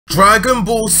Dragon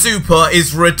Ball Super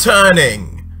is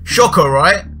returning. Shocker,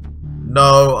 right?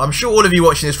 No, I'm sure all of you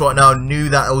watching this right now knew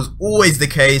that was always the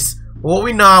case. But what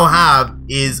we now have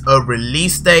is a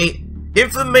release date,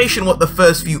 information what the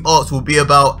first few arcs will be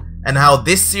about, and how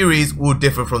this series will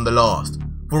differ from the last.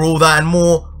 For all that and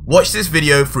more, watch this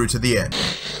video through to the end.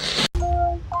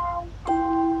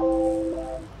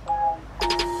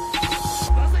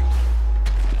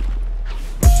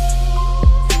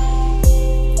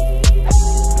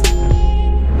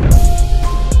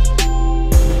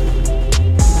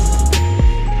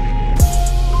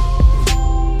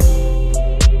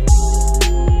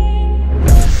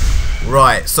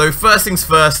 Right, so first things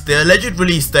first, the alleged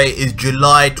release date is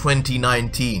July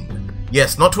 2019.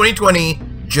 Yes, not 2020,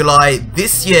 July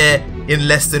this year, in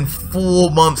less than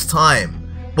 4 months time.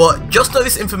 But just know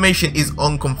this information is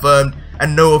unconfirmed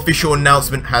and no official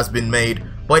announcement has been made.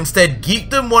 But instead,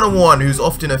 Geekdom 101, who's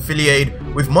often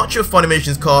affiliated with much of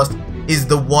Funimation's cast, is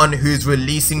the one who's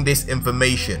releasing this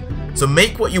information. So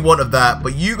make what you want of that,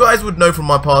 but you guys would know from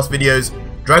my past videos,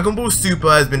 Dragon Ball Super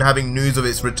has been having news of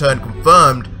its return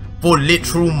confirmed for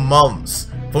literal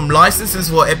months, from licenses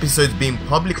for episodes being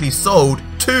publicly sold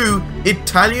to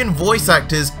Italian voice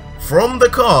actors from the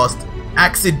cast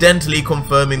accidentally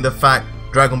confirming the fact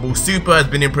Dragon Ball Super has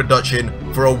been in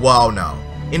production for a while now.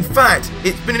 In fact,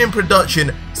 it's been in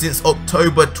production since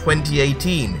October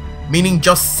 2018, meaning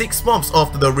just 6 months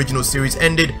after the original series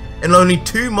ended and only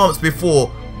 2 months before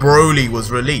Broly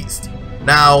was released.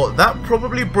 Now, that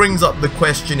probably brings up the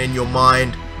question in your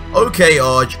mind, okay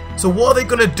Arj, so what are they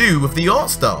gonna do with the art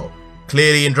style?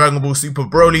 Clearly in Dragon Ball Super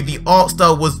Broly the art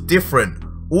style was different,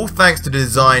 all thanks to the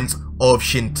designs of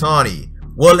Shintani.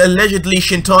 Well, allegedly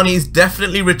Shintani is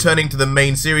definitely returning to the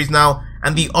main series now,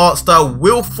 and the art style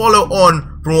will follow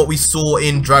on from what we saw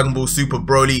in Dragon Ball Super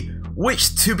Broly,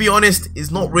 which to be honest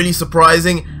is not really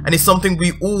surprising and is something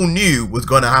we all knew was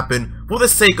gonna happen for the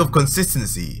sake of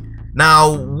consistency.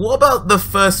 Now, what about the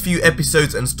first few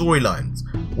episodes and storylines?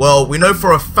 Well, we know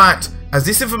for a fact, as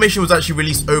this information was actually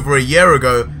released over a year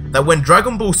ago, that when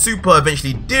Dragon Ball Super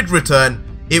eventually did return,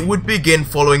 it would begin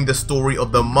following the story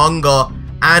of the manga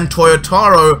and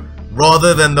Toyotaro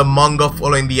rather than the manga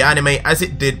following the anime as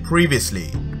it did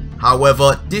previously.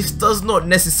 However, this does not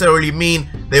necessarily mean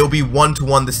they will be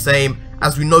one-to-one the same,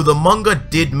 as we know the manga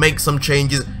did make some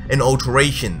changes and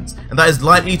alterations, and that is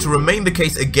likely to remain the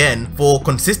case again for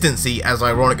consistency, as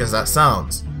ironic as that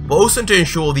sounds, but also to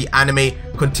ensure the anime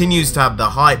continues to have the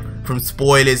hype from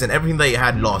spoilers and everything that it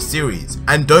had last series.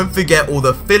 And don't forget all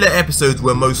the filler episodes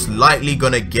we're most likely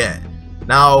gonna get.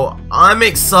 Now, I'm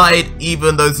excited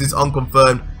even though this is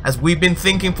unconfirmed, as we've been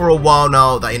thinking for a while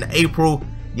now that in April,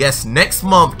 yes, next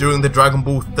month during the Dragon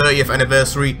Ball 30th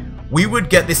anniversary, we would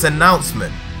get this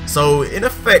announcement. So in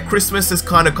effect, Christmas has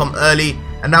kind of come early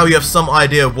and now you have some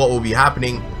idea of what will be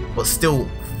happening, but still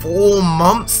 4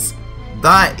 months?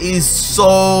 That is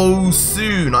so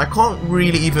soon. I can't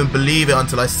really even believe it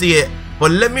until I see it,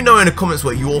 but let me know in the comments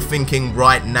what you're thinking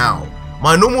right now.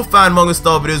 My normal fan manga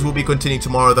style videos will be continuing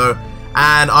tomorrow though,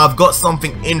 and I've got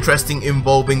something interesting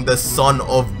involving the son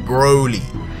of Broly.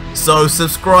 So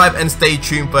subscribe and stay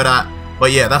tuned for that.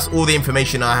 But yeah, that's all the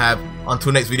information I have.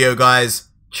 Until next video guys,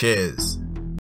 cheers.